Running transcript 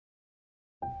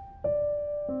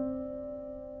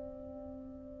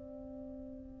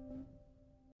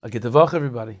Good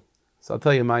everybody. So I'll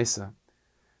tell you, Maisa.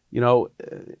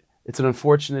 It's an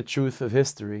unfortunate truth of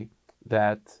history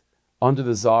that under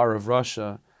the Tsar of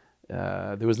Russia,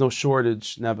 there was no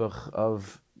shortage, Nebuch,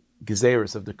 of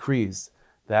gezeres, of decrees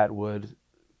that would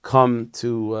come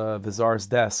to the Tsar's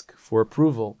desk for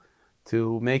approval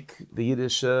to make the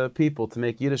Yiddish people, to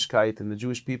make Yiddishkeit and the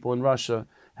Jewish people in Russia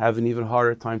have an even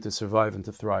harder time to survive and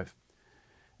to thrive.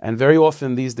 And very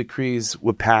often these decrees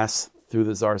would pass through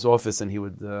the Tsar's office, and he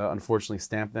would unfortunately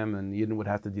stamp them, and Yidden would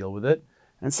have to deal with it.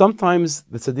 And sometimes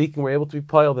the Tzadikim were able to be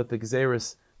piled that the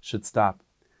gezeres should stop.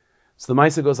 So the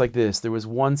Maisa goes like this. There was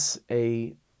once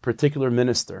a particular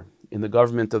minister in the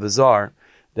government of the Tsar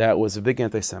that was a big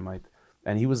anti-Semite,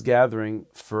 and he was gathering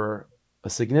for a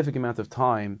significant amount of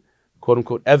time,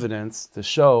 quote-unquote, evidence to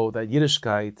show that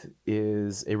Yiddishkeit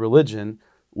is a religion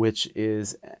which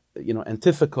is,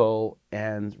 antithetical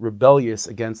and rebellious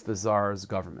against the Tsar's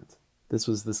government. This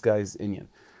was this guy's Inyan.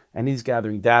 And he's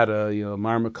gathering data,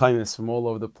 marmakaimis from all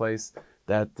over the place,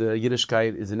 that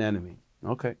Yiddishkeit is an enemy.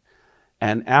 Okay.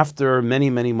 And after many,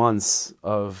 many months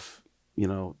of,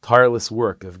 tireless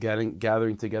work of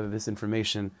gathering together this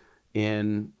information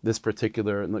in this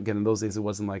particular, and again, in those days it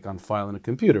wasn't like on file in a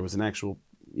computer, it was an actual,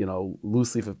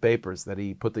 loose leaf of papers that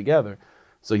he put together.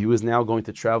 So he was now going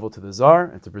to travel to the Tsar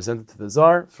and to present it to the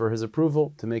Tsar for his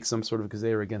approval to make some sort of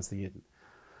gezer against the Yidden.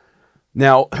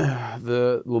 Now,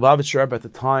 the Lubavitch Rebbe at the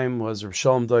time was Rav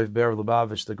Shalom Dov Ber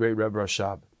Lubavitch, the great Rebbe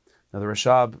Rashab. Now the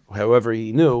Rashab, however,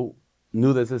 he knew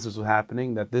that this was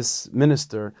happening, that this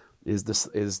minister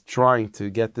is trying to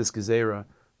get this gezerah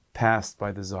passed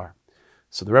by the Tsar.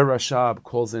 So the Rebbe Rashab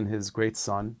calls in his great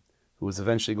son, who was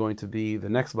eventually going to be the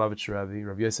next Lubavitch Rebbe,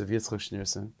 Rav Yosef Yitzchak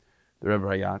Schneerson, the Rebbe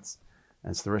Hayatz.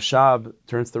 And so the Rashab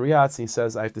turns to the Hayatz and he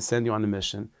says, I have to send you on a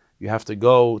mission. You have to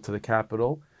go to the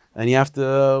capital, and you have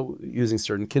to, using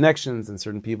certain connections and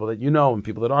certain people that you know and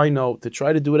people that I know, to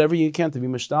try to do whatever you can to be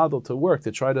mishtadel, to work,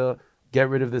 to try to get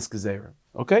rid of this gezerah.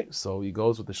 Okay, so he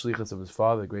goes with the shlichus of his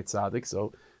father, the great tzaddik.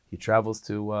 So he travels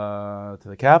to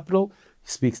the capital. He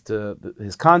speaks to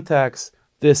his contacts,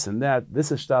 this and that.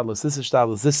 This is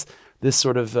shtadlus, this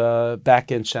sort of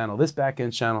back end channel, this back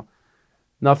end channel.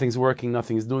 Nothing's working,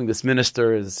 nothing's doing. This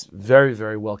minister is very,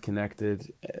 very well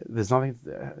connected. There's nothing,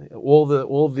 all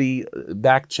the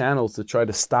back channels to try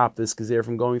to stop this gezer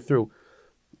from going through.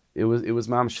 It was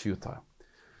mamish futile.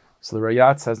 So the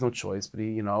Rayatz has no choice, but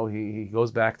he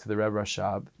goes back to the Rebbe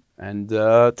Rashab and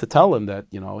to tell him that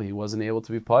he wasn't able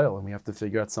to be pile and we have to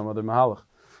figure out some other mahalach.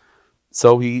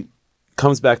 So he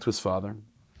comes back to his father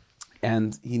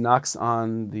and he knocks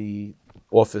on the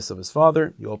office of his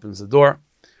father. He opens the door.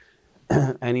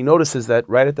 And he notices that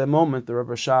right at that moment, the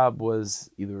Rebbe Rashab was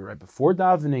either right before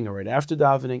davening or right after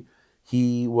davening.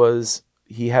 He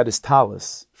had his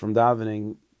talis from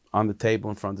davening on the table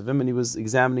in front of him, and he was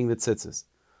examining the tzitzis,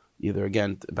 either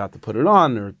again about to put it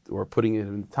on or putting it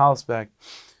in the talis bag.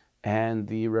 And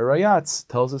the Rayatz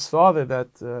tells his father that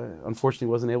unfortunately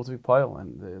he wasn't able to be pile,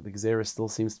 and the gezerah still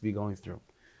seems to be going through.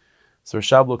 So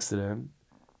Rashab looks at him,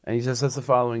 and he just says the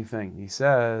following thing. He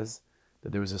says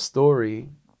that there was a story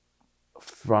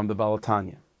from the Baal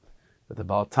Tanya, that the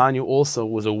Baal Tanya also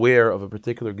was aware of a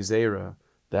particular gezerah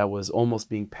that was almost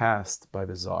being passed by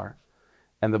the Tsar,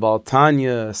 and the Baal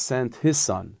Tanya sent his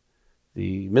son,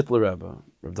 the Mittler Rebbe,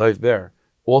 Rav Dov Ber,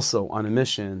 also on a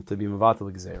mission to be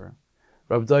mevatel gezerah.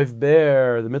 Rav Dov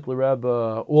Ber, the Mittler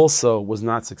Rebbe, also was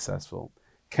not successful,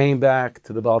 came back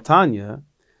to the Baal Tanya,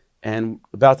 and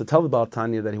about to tell the Baal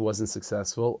Tanya that he wasn't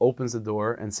successful, opens the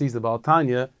door and sees the Baal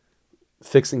Tanya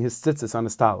fixing his tzitzis on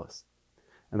his talis.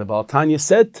 And the Baal Tanya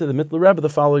said to the Mittler Rebbe the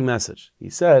following message. He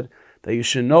said that you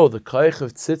should know the koich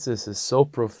of tzitzis is so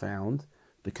profound,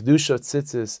 the kedusha of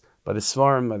tzitzis by the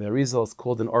Svarim, by the Arizal, is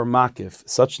called an or makif,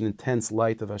 such an intense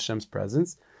light of Hashem's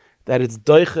presence, that it's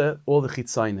doiche all the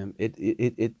chitzainim.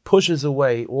 It pushes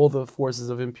away all the forces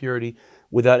of impurity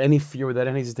without any fear, without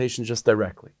any hesitation, just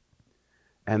directly.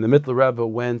 And the Mittler Rebbe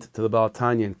went to the Baal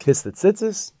Tanya and kissed the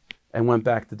tzitzis and went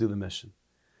back to do the mission.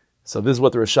 So this is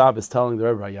what the Rashab is telling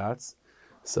the Rebbe Rayatz.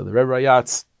 So the Rebbe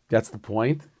Rayatz gets the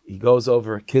point. He goes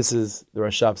over, kisses the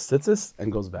Rashab's tzitzis,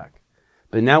 and goes back.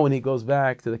 But now when he goes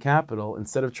back to the capital,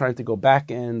 instead of trying to go back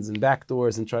ends and back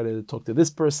doors and try to talk to this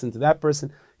person, to that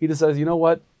person, he decides, you know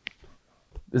what?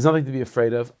 There's nothing to be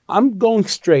afraid of. I'm going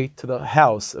straight to the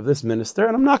house of this minister,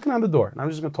 and I'm knocking on the door, and I'm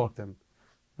just going to talk to him.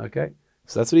 Okay?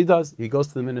 So that's what he does. He goes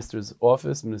to the minister's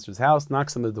office, minister's house,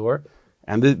 knocks on the door,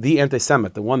 and the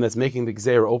anti-Semite, the one that's making the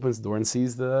gezerah, opens the door and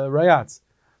sees the Rayatz.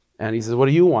 And he says, what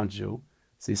do you want, Jew?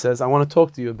 So he says, I want to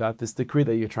talk to you about this decree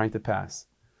that you're trying to pass,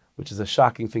 which is a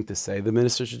shocking thing to say. The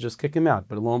minister should just kick him out.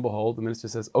 But lo and behold, the minister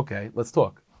says, okay, let's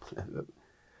talk.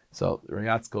 So the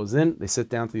Rayatz goes in, they sit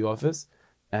down to the office,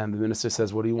 and the minister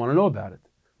says, "What do you want to know about it?"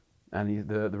 And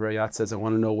the Rayatz says, "I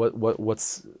want to know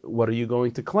what are you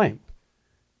going to claim?"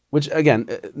 Which again,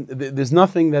 there's no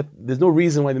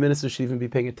reason why the minister should even be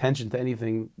paying attention to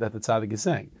anything that the tzaddik is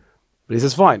saying. But he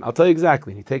says, "Fine, I'll tell you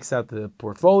exactly." And he takes out the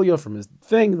portfolio from his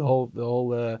thing, the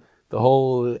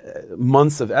whole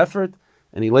months of effort,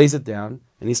 and he lays it down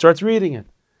and he starts reading it.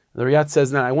 And the Rayatz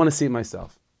says, "Now I want to see it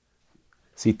myself."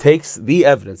 So he takes the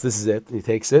evidence. This is it. And he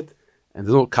takes it, and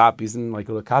there's no copies in like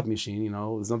a little copy machine.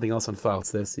 There's nothing else on file.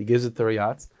 It's this. He gives it to the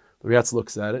Rayatz. The Rayatz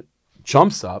looks at it,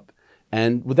 jumps up,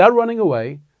 and without running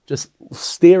away, just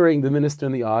staring the minister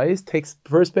in the eyes, takes the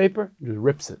first paper, just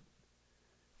rips it.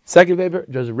 Second paper,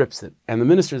 just rips it. And the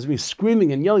minister is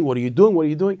screaming and yelling, "What are you doing? What are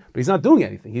you doing?" But he's not doing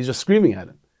anything. He's just screaming at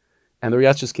him. And the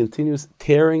Rayatz just continues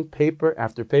tearing paper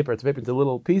after paper after paper into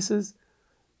little pieces.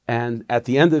 And at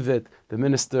the end of it, the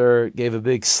minister gave a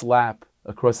big slap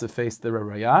across the face to the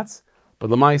Rayatz. But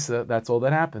Lamaisa, that's all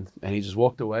that happened. And he just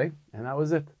walked away, and that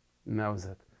was it.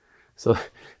 So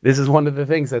this is one of the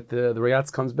things that the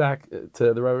Rayatz comes back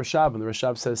to the Rashab, and the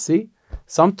Rashab says, "See,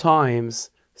 sometimes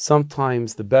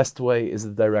the best way is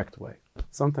the direct way.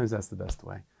 Sometimes that's the best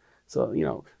way." So,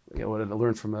 what I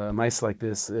learned from a mice like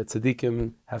this,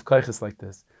 Tzadikim have koiches like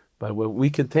this. But what we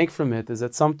can take from it is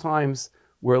that sometimes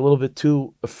we're a little bit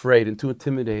too afraid and too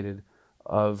intimidated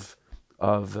of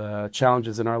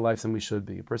challenges in our lives than we should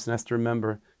be. A person has to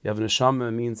remember, you have an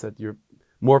neshama, means that you're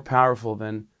more powerful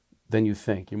than you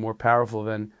think. You're more powerful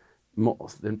than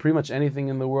pretty much anything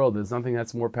in the world. There's nothing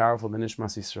that's more powerful than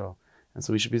Nishmas Yisrael. And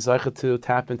so we should be zeicha to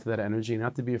tap into that energy,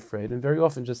 not to be afraid, and very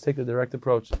often just take the direct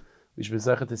approach. We should be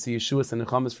zeicha to see Yeshuas and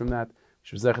Nechamas from that. We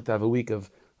should be zeicha to have a week of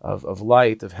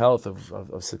light, of health,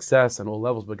 of success on all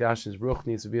levels. Bagashis,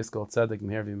 Ruchnis, V'yis Kol Tzedek,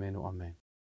 Meher V'Yimeinu. Amen.